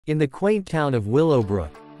In the quaint town of Willowbrook,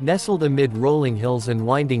 nestled amid rolling hills and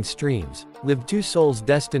winding streams, lived two souls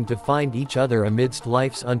destined to find each other amidst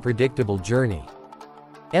life's unpredictable journey.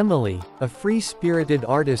 Emily, a free-spirited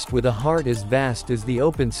artist with a heart as vast as the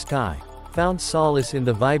open sky, found solace in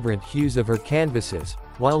the vibrant hues of her canvases,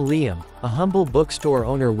 while Liam, a humble bookstore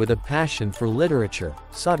owner with a passion for literature,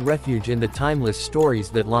 sought refuge in the timeless stories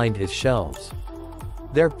that lined his shelves.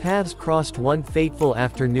 Their paths crossed one fateful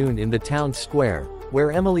afternoon in the town square,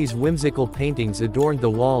 where Emily's whimsical paintings adorned the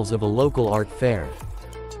walls of a local art fair.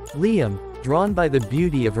 Liam, drawn by the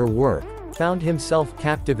beauty of her work, found himself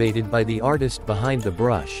captivated by the artist behind the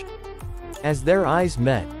brush. As their eyes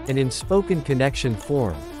met, an unspoken connection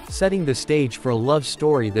formed, setting the stage for a love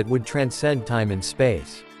story that would transcend time and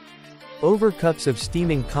space. Over cups of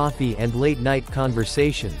steaming coffee and late-night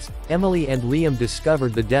conversations, Emily and Liam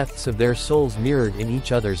discovered the depths of their souls mirrored in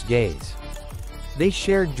each other's gaze. They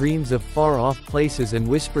shared dreams of far-off places and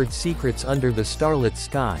whispered secrets under the starlit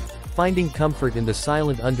sky, finding comfort in the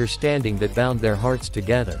silent understanding that bound their hearts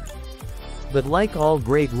together. But like all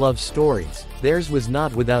great love stories, theirs was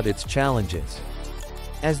not without its challenges.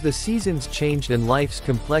 As the seasons changed and life's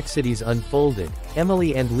complexities unfolded,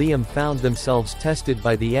 Emily and Liam found themselves tested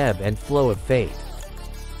by the ebb and flow of fate.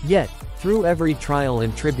 Yet, through every trial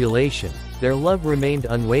and tribulation, their love remained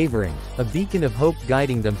unwavering, a beacon of hope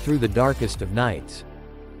guiding them through the darkest of nights.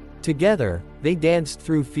 Together, they danced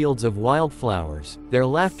through fields of wildflowers, their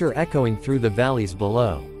laughter echoing through the valleys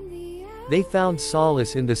below. They found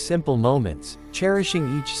solace in the simple moments,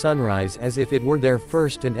 cherishing each sunrise as if it were their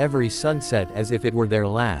first and every sunset as if it were their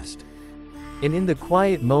last. And in the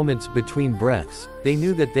quiet moments between breaths, they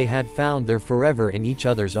knew that they had found their forever in each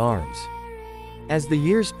other's arms. As the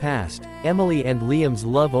years passed, Emily and Liam's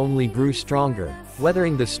love only grew stronger,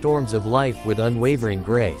 weathering the storms of life with unwavering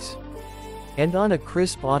grace. And on a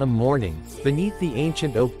crisp autumn morning, beneath the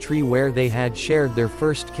ancient oak tree where they had shared their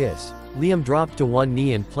first kiss, Liam dropped to one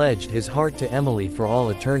knee and pledged his heart to Emily for all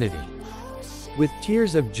eternity. With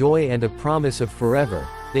tears of joy and a promise of forever,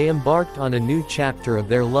 they embarked on a new chapter of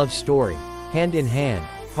their love story, hand in hand,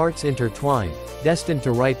 hearts intertwined, destined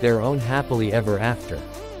to write their own happily ever after.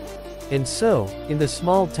 And so, in the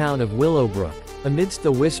small town of Willowbrook, amidst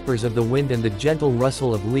the whispers of the wind and the gentle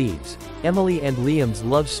rustle of leaves, Emily and Liam's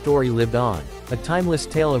love story lived on, a timeless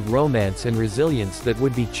tale of romance and resilience that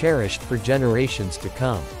would be cherished for generations to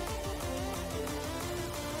come.